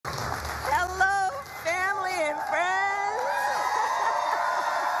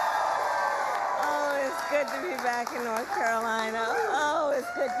back in North Carolina. Oh, it's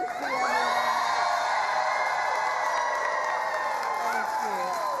good to see everyone. Thank you.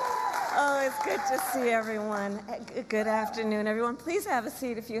 Oh, it's good to see everyone. Good afternoon, everyone. Please have a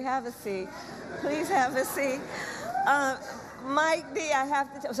seat if you have a seat. Please have a seat. Mike D, I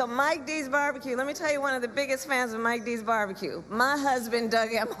have to tell. So Mike D's Barbecue, let me tell you one of the biggest fans of Mike D's Barbecue. My husband dug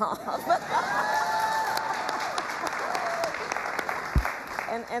him off.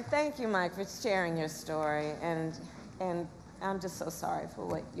 And thank you, Mike, for sharing your story. And I'm just so sorry for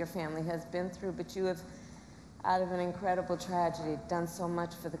what your family has been through, but you have, out of an incredible tragedy, done so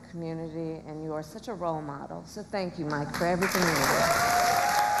much for the community, and you are such a role model. So thank you, Mike, for everything you do.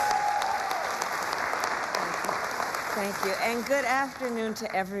 Thank you. And good afternoon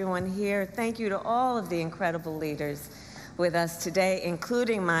to everyone here. Thank you to all of the incredible leaders with us today,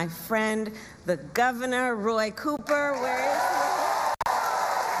 including my friend, the Governor, Roy Cooper. Where is he?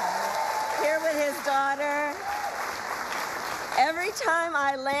 Here with his daughter. Every time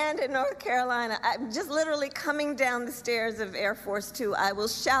I land in North Carolina, I'm just literally coming down the stairs of Air Force Two, I will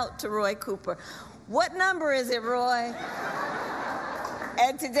shout to Roy Cooper, "What number is it, Roy?"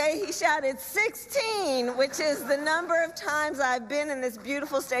 And today he shouted 16, which is the number of times I've been in this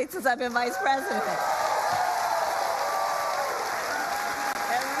beautiful state since I've been vice president.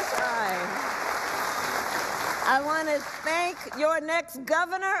 Every time. I want to thank your next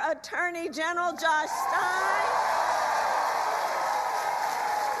governor, Attorney General Josh Stein.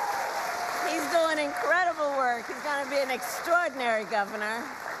 He's doing incredible work. He's going to be an extraordinary governor.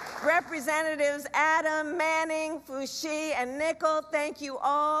 Representatives Adam, Manning, Foushee, and Nickel, thank you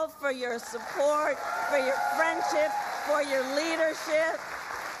all for your support, for your friendship, for your leadership.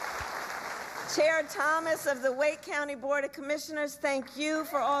 Chair Thomas of the Wake County Board of Commissioners, thank you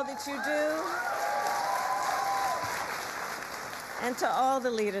for all that you do. And to all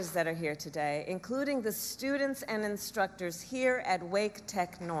the leaders that are here today, including the students and instructors here at Wake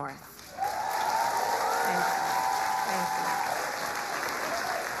Tech North. Thank you. Thank you.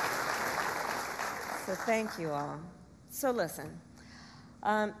 So thank you all. So listen,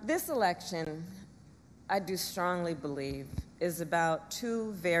 this election, I do strongly believe, is about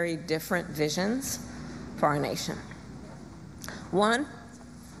two very different visions for our nation. One,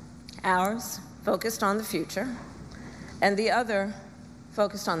 ours, focused on the future, and the other,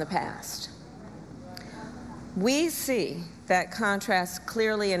 focused on the past. We see that contrast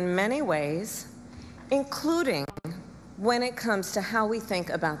clearly in many ways, including when it comes to how we think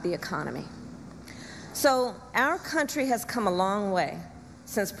about the economy. So our country has come a long way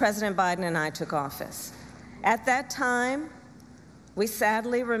since President Biden and I took office. At that time, we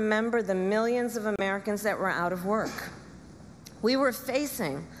sadly remember the millions of Americans that were out of work. We were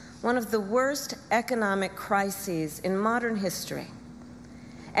facing one of the worst economic crises in modern history.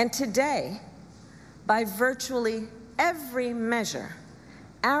 And today, by virtually every measure,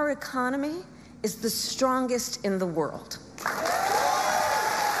 our economy is the strongest in the world.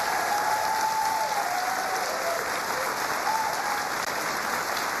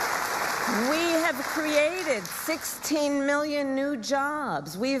 We have created 16 million new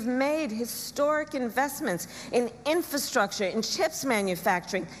jobs. We've made historic investments in infrastructure, in chips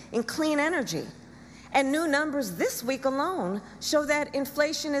manufacturing, in clean energy. And new numbers this week alone show that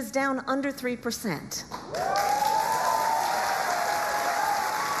inflation is down under 3%.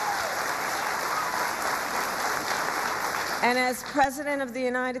 And as President of the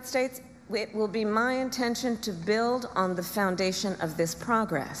United States, it will be my intention to build on the foundation of this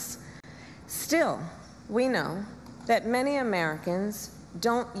progress. Still, we know that many Americans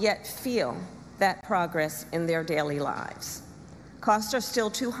don't yet feel that progress in their daily lives. Costs are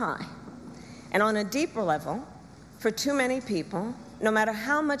still too high. And on a deeper level, for too many people, no matter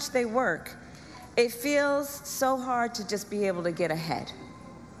how much they work, it feels so hard to just be able to get ahead.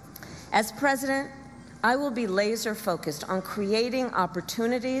 As president, I will be laser focused on creating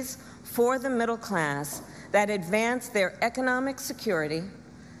opportunities for the middle class that advance their economic security,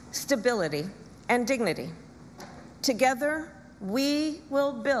 stability, and dignity. Together, we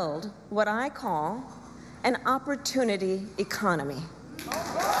will build what I call an opportunity economy.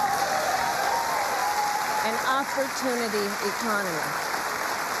 An opportunity economy.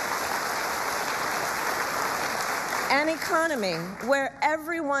 An economy where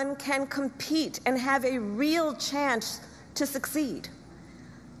everyone can compete and have a real chance to succeed.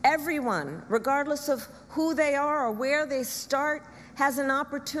 Everyone, regardless of who they are or where they start, has an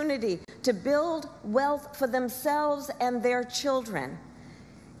opportunity to build wealth for themselves and their children,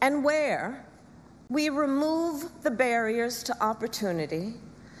 and where we remove the barriers to opportunity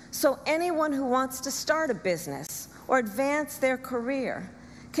so anyone who wants to start a business or advance their career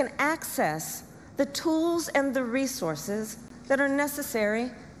can access the tools and the resources that are necessary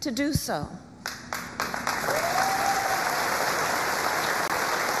to do so.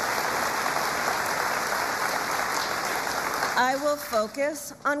 I will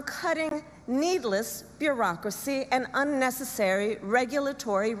focus on cutting needless bureaucracy and unnecessary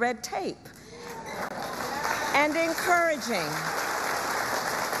regulatory red tape, and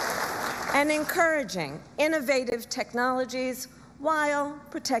encouraging innovative technologies while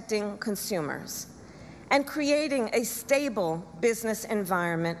protecting consumers, and creating a stable business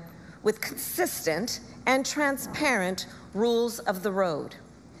environment with consistent and transparent rules of the road.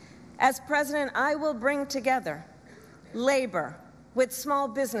 As president, I will bring together labor with small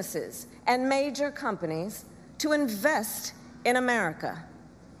businesses and major companies to invest in America,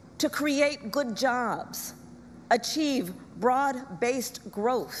 to create good jobs, achieve broad-based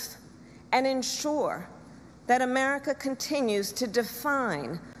growth, and ensure that America continues to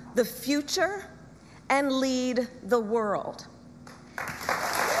define the future and lead the world.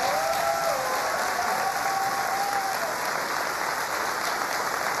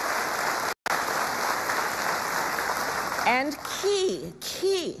 And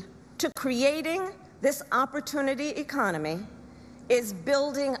key to creating this opportunity economy is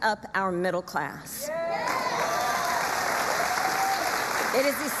building up our middle class. It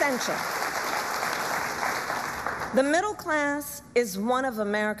is essential. The middle class is one of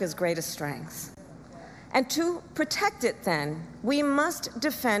America's greatest strengths. And to protect it, then, we must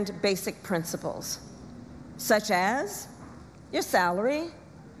defend basic principles, such as your salary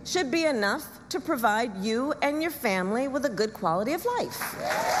should be enough to provide you and your family with a good quality of life.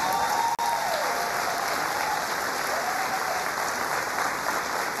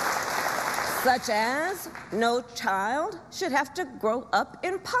 Such as no child should have to grow up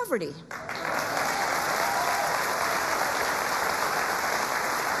in poverty.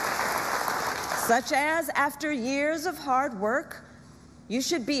 Such as after years of hard work, you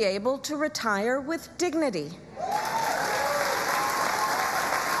should be able to retire with dignity.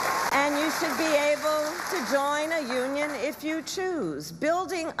 And you should be able to join a union if you choose.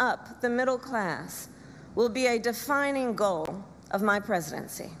 Building up the middle class will be a defining goal of my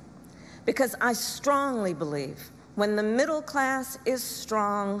presidency, because I strongly believe when the middle class is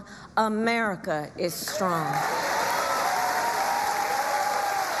strong, America is strong.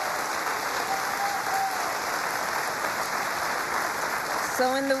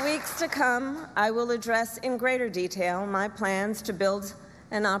 So in the weeks to come, I will address in greater detail my plans to build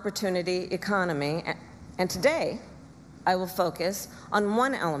an opportunity economy. And today, I will focus on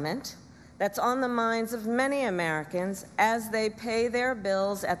one element that's on the minds of many Americans as they pay their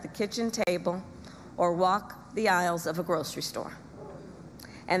bills at the kitchen table or walk the aisles of a grocery store.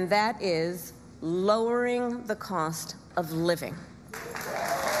 And that is lowering the cost of living.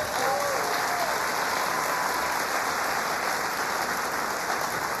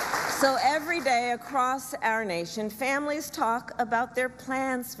 So every day across our nation, families talk about their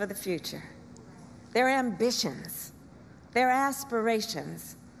plans for the future, their ambitions, their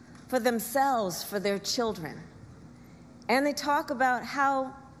aspirations for themselves, for their children. And they talk about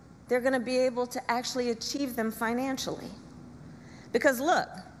how they're going to be able to actually achieve them financially. Because look,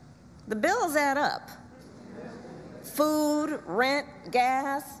 the bills add up. Food, rent,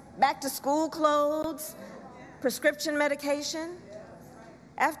 gas, back-to-school clothes, prescription medication.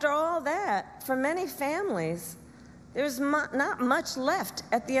 After all that, for many families, there's not much left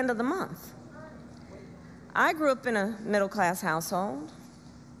at the end of the month. I grew up in a middle-class household.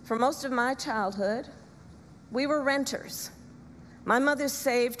 For most of my childhood, we were renters. My mother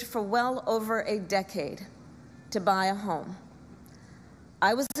saved for well over a decade to buy a home.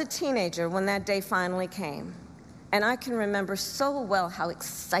 I was a teenager when that day finally came, and I can remember so well how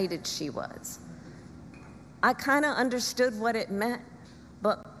excited she was. I kind of understood what it meant,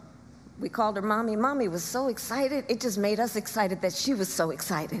 but we called her Mommy. Mommy was so excited, it just made us excited that she was so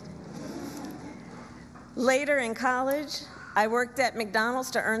excited. Later in college, I worked at McDonald's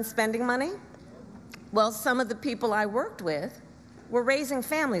to earn spending money. Well, some of the people I worked with were raising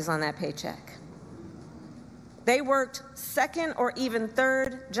families on that paycheck. They worked second or even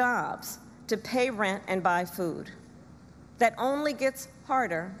third jobs to pay rent and buy food. That only gets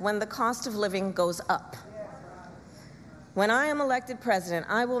harder when the cost of living goes up. When I am elected president,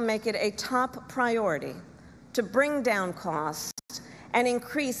 I will make it a top priority to bring down costs and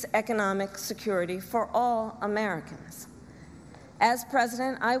increase economic security for all Americans. As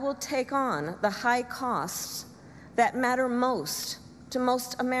president, I will take on the high costs that matter most to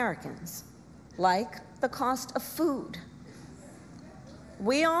most Americans, like the cost of food.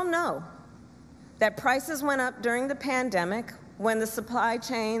 We all know that prices went up during the pandemic when the supply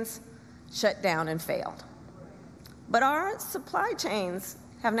chains shut down and failed. But our supply chains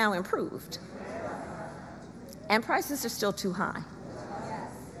have now improved, and prices are still too high.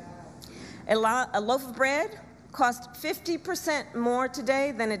 A loaf of bread costs 50% more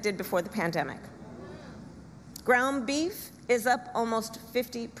today than it did before the pandemic. Ground beef is up almost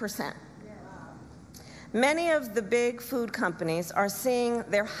 50%. Many of the big food companies are seeing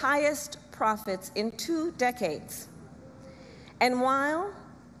their highest profits in 2 decades. And while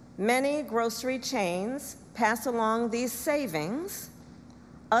many grocery chains pass along these savings,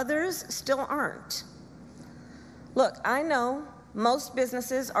 others still aren't. Look, I know most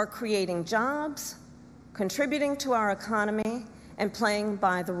businesses are creating jobs, contributing to our economy, and playing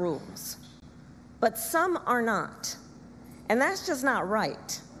by the rules. But some are not, and that's just not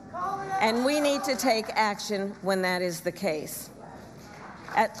right. And we need to take action when that is the case.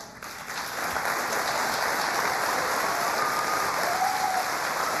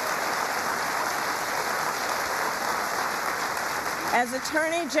 As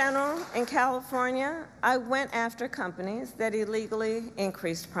Attorney General in California, I went after companies that illegally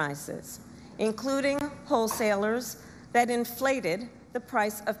increased prices, including wholesalers that inflated the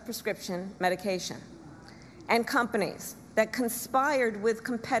price of prescription medication, and companies that conspired with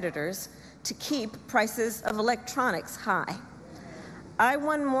competitors to keep prices of electronics high. I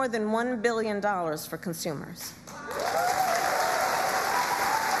won more than $1 billion for consumers.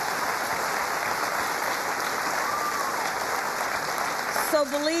 So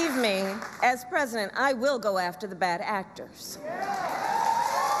believe me, as president, I will go after the bad actors.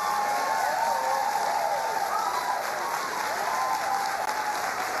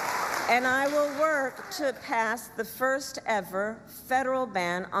 And I will work to pass the first ever federal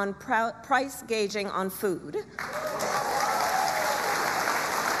ban on price gouging on food.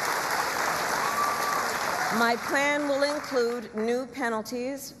 My plan will include new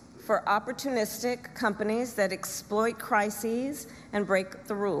penalties for opportunistic companies that exploit crises and break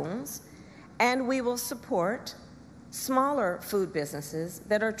the rules, and we will support smaller food businesses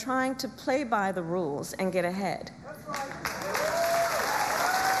that are trying to play by the rules and get ahead.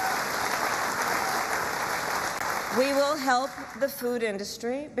 We will help the food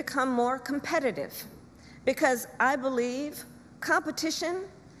industry become more competitive, because I believe competition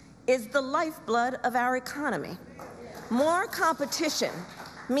is the lifeblood of our economy. More competition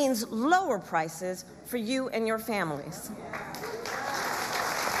means lower prices for you and your families.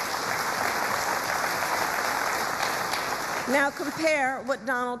 Now compare what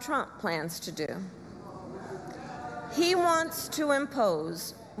Donald Trump plans to do. He wants to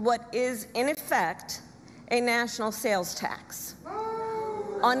impose what is, in effect, a national sales tax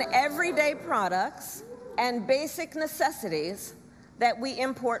on everyday products and basic necessities that we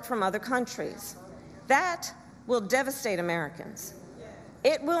import from other countries. That will devastate Americans.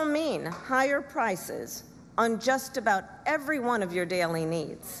 It will mean higher prices on just about every one of your daily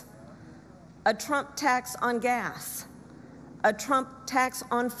needs. A Trump tax on gas, a Trump tax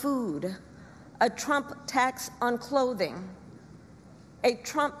on food, a Trump tax on clothing, a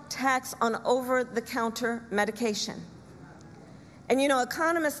Trump tax on over-the-counter medication. And you know,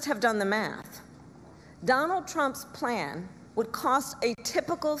 economists have done the math. Donald Trump's plan would cost a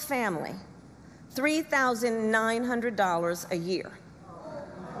typical family $3,900 a year.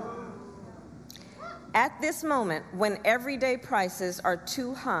 At this moment, when everyday prices are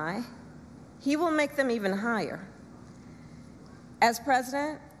too high, he will make them even higher. As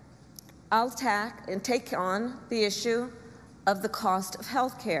president, I'll take on the issue of the cost of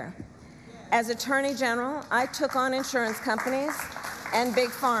health care. As Attorney General, I took on insurance companies and big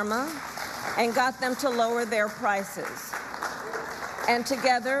pharma and got them to lower their prices. And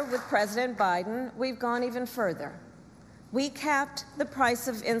together with President Biden, we've gone even further. We capped the price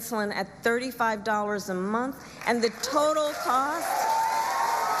of insulin at $35 a month, and the total cost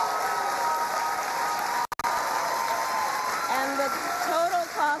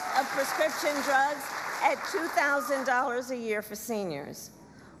of prescription drugs at $2,000 a year for seniors.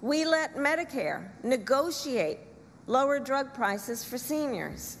 We let Medicare negotiate lower drug prices for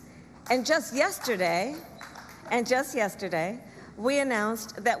seniors. And just yesterday, we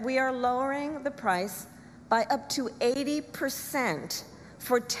announced that we are lowering the price by up to 80%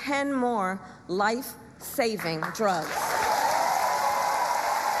 for 10 more life-saving drugs.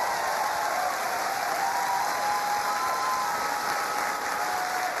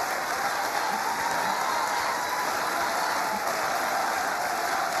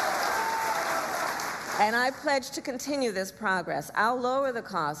 And I pledge to continue this progress. I'll lower the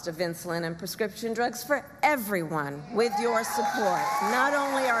cost of insulin and prescription drugs for everyone with your support, not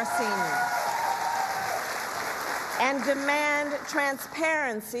only our seniors. and demand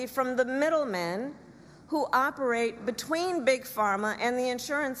transparency from the middlemen who operate between Big Pharma and the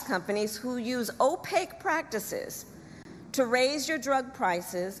insurance companies who use opaque practices to raise your drug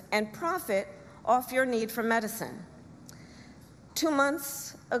prices and profit off your need for medicine. 2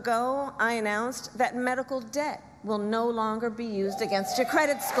 months ago, I announced that medical debt will no longer be used against your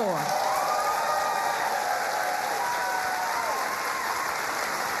credit score.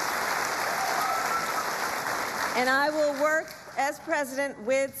 And I will work as president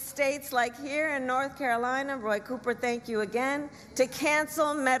with states like here in North Carolina, Roy Cooper, thank you again, to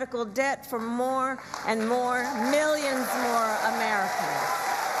cancel medical debt for more and more, millions more Americans.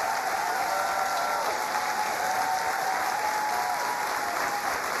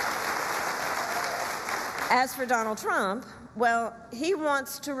 As for Donald Trump, well, he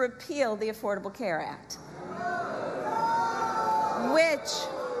wants to repeal the Affordable Care Act, which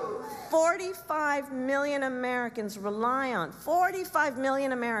 45 million Americans rely on. 45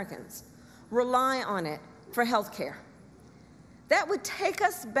 million Americans rely on it for health care. That would take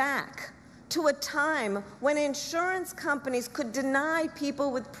us back to a time when insurance companies could deny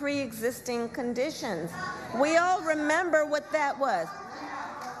people with pre-existing conditions. We all remember what that was.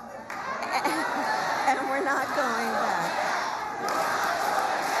 And we're not going back.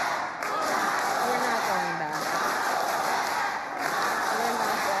 We're not going back. We're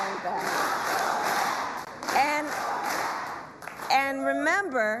not going back. And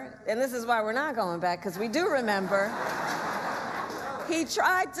remember, and this is why we're not going back, because we do remember, he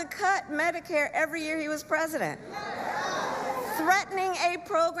tried to cut Medicare every year he was president, threatening a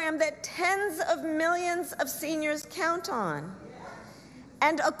program that tens of millions of seniors count on.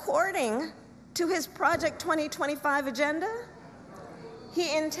 And according to his Project 2025 agenda,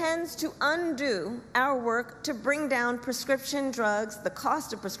 he intends to undo our work to bring down prescription drugs, the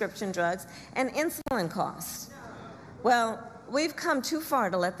cost of prescription drugs, and insulin costs. Well, we've come too far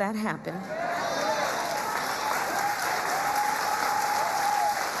to let that happen.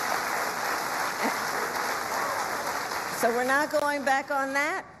 So we're not going back on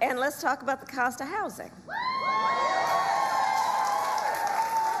that, and let's talk about the cost of housing.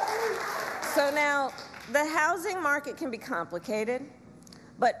 So now, the housing market can be complicated,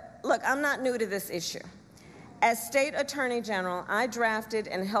 but look, I'm not new to this issue. As State Attorney General, I drafted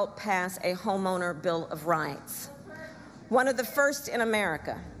and helped pass a homeowner Bill of Rights, one of the first in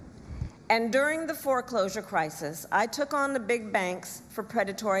America. And during the foreclosure crisis, I took on the big banks for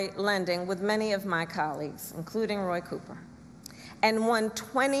predatory lending with many of my colleagues, including Roy Cooper, and won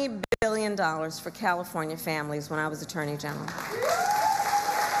 $20 billion for California families when I was Attorney General.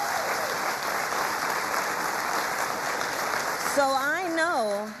 So I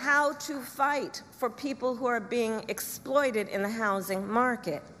know how to fight for people who are being exploited in the housing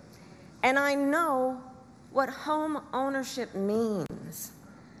market. And I know what home ownership means.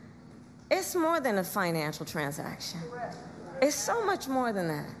 It's more than a financial transaction. It's so much more than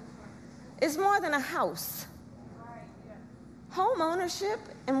that. It's more than a house. Home ownership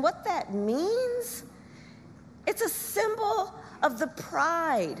and what that means, it's a symbol of the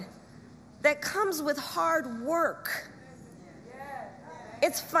pride that comes with hard work.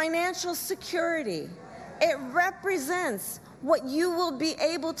 It's financial security. It represents what you will be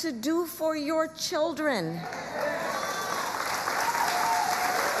able to do for your children.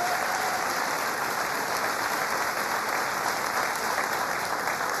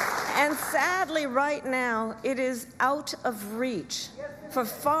 And sadly, right now, it is out of reach for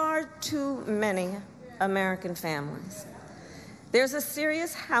far too many American families. There's a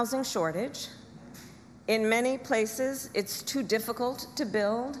serious housing shortage. In many places, it's too difficult to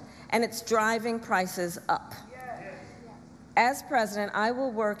build, and it's driving prices up. As president, I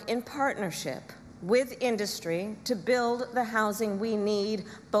will work in partnership with industry to build the housing we need,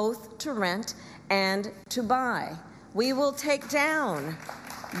 both to rent and to buy. We will take down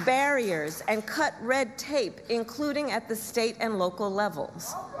barriers and cut red tape, including at the state and local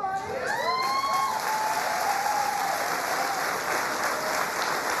levels.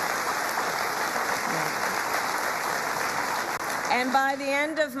 And by the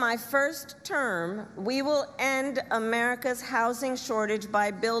end of my first term, we will end America's housing shortage by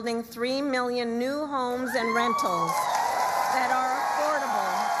building 3 million new homes and rentals that are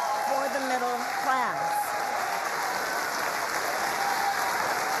affordable for the middle class.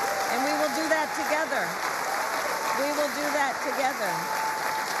 And we will do that together. We will do that together.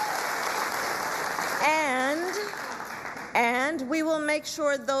 And we will make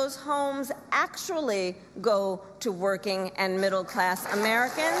sure those homes actually go to working and middle-class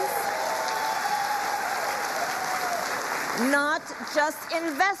Americans, not just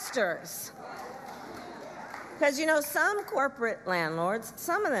investors. Because, you know, some corporate landlords,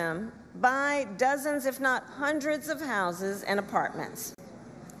 some of them, buy dozens, if not hundreds of houses and apartments.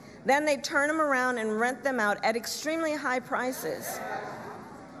 Then they turn them around and rent them out at extremely high prices.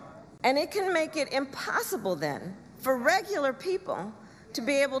 And it can make it impossible then for regular people to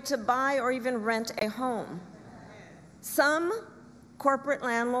be able to buy or even rent a home. Some corporate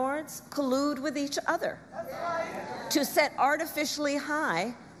landlords collude with each other to set artificially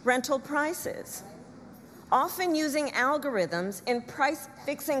high rental prices, often using algorithms in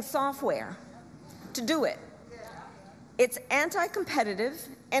price-fixing software to do it. It's anti-competitive,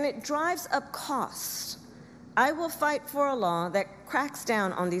 and it drives up costs. I will fight for a law that cracks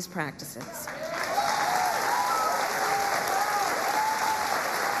down on these practices.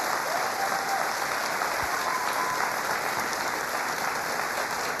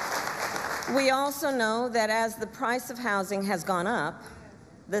 We also know that as the price of housing has gone up,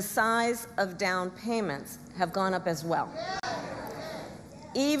 the size of down payments have gone up as well.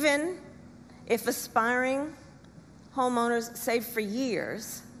 Even if aspiring homeowners save for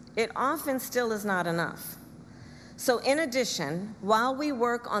years, it often still is not enough. So in addition, while we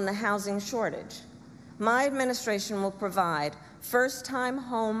work on the housing shortage, my administration will provide first-time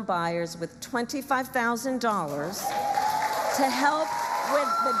home buyers with $25,000 to help with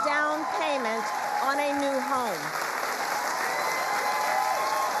the down payment on a new home.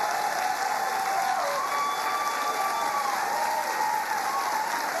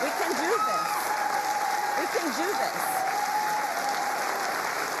 We can do this. We can do this.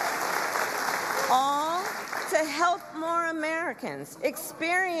 All to help more Americans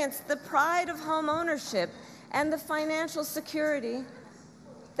experience the pride of home ownership and the financial security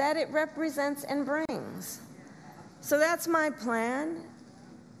that it represents and brings. So that's my plan.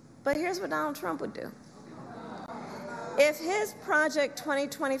 But here's what Donald Trump would do. If his Project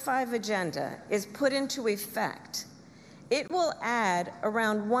 2025 agenda is put into effect, it will add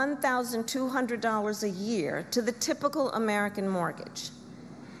around $1,200 a year to the typical American mortgage.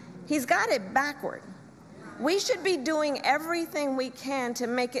 He's got it backward. We should be doing everything we can to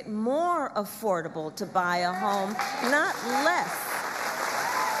make it more affordable to buy a home, not less.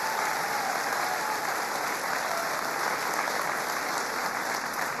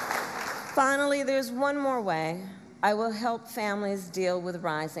 Finally, there's one more way I will help families deal with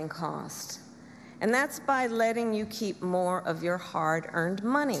rising costs, and that's by letting you keep more of your hard-earned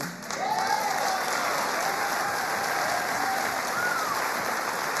money.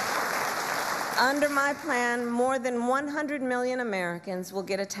 Under my plan, more than 100 million Americans will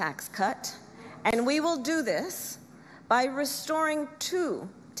get a tax cut, and we will do this by restoring 2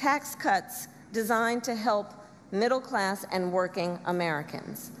 tax cuts designed to help middle-class and working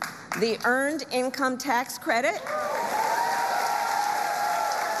Americans: the Earned Income Tax Credit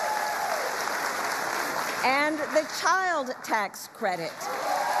and the Child Tax Credit.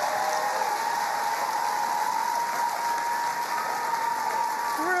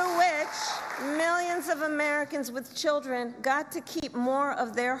 Through which millions of Americans with children got to keep more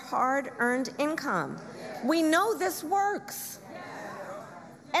of their hard-earned income. We know this works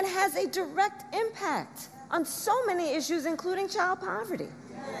and has a direct impact on so many issues, including child poverty.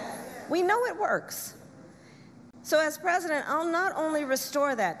 We know it works. So as president, I'll not only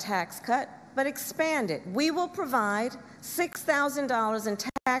restore that tax cut, but expand it. We will provide $6,000 in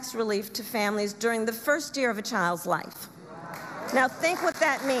tax relief to families during the first year of a child's life. Now think what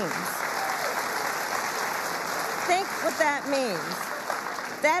that means. Think what that means.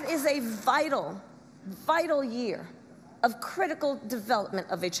 That is a vital, vital year of critical development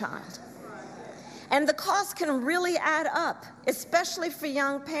of a child. And the cost can really add up, especially for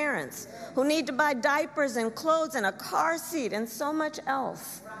young parents who need to buy diapers and clothes and a car seat and so much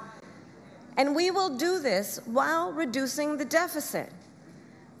else. And we will do this while reducing the deficit.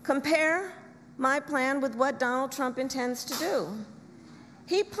 Compare my plan with what Donald Trump intends to do.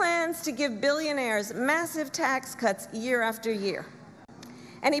 He plans to give billionaires massive tax cuts year after year.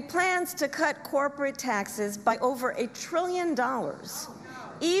 And he plans to cut corporate taxes by over $1 trillion.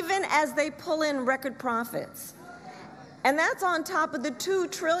 Even as they pull in record profits. And that's on top of the $2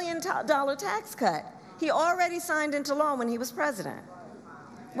 trillion tax cut he already signed into law when he was president,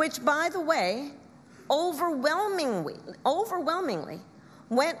 which, by the way, overwhelmingly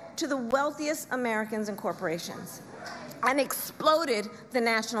went to the wealthiest Americans and corporations and exploded the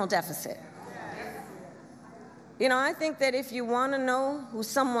national deficit. You know, I think that if you want to know who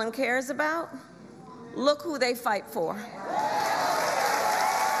someone cares about, look who they fight for.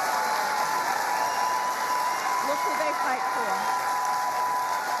 Look who they fight for.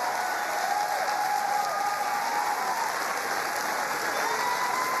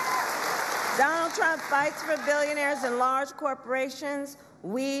 Donald Donald Trump fights for billionaires and large corporations.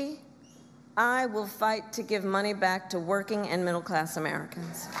 I will fight to give money back to working and middle-class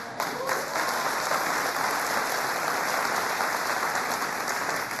Americans.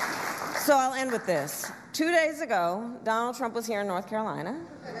 So I'll end with this. 2 days ago, Donald Trump was here in North Carolina.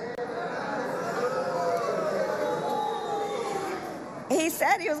 He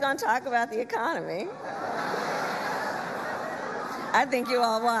said he was going to talk about the economy. I think you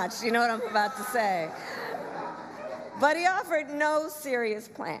all watched. You know what I'm about to say. But he offered no serious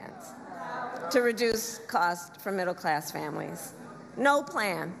plans to reduce costs for middle-class families. No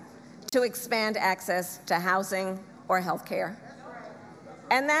plan to expand access to housing or health care.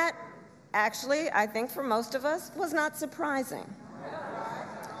 And that, actually, I think for most of us, was not surprising.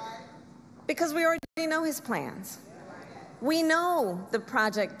 Because we already know his plans. We know the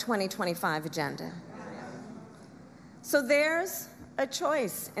Project 2025 agenda. So there's a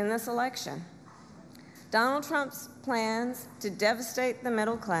choice in this election. Donald Trump's plans to devastate the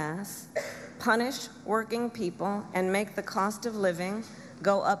middle class, punish working people, and make the cost of living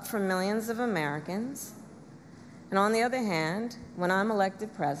go up for millions of Americans. And on the other hand, when I'm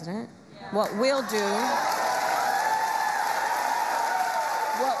elected president, what we will do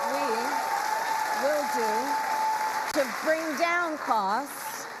to bring down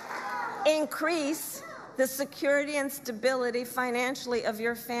costs, increase the security and stability financially of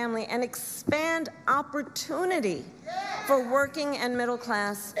your family, and expand opportunity for working and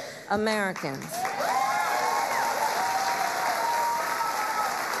middle-class Americans.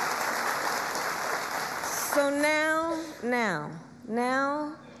 So now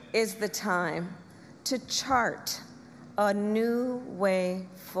is the time to chart a new way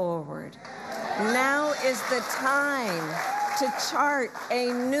forward. Now is the time to chart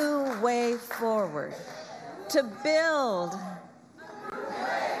a new way forward, to build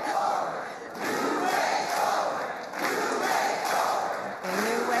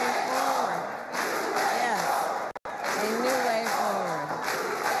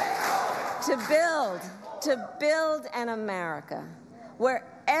to build an America where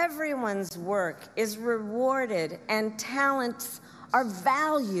everyone's work is rewarded and talents are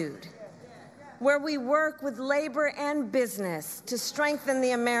valued, where we work with labor and business to strengthen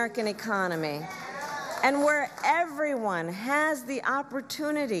the American economy, and where everyone has the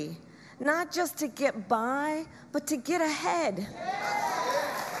opportunity not just to get by, but to get ahead.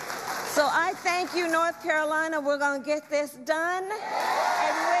 So I thank you, North Carolina. We're going to get this done. And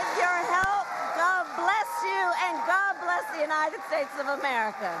with your help, God bless you, and God bless the United States of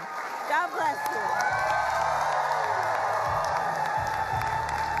America. God bless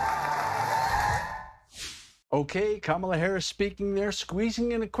you. Okay, Kamala Harris speaking there,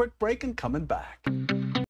 squeezing in a quick break and coming back.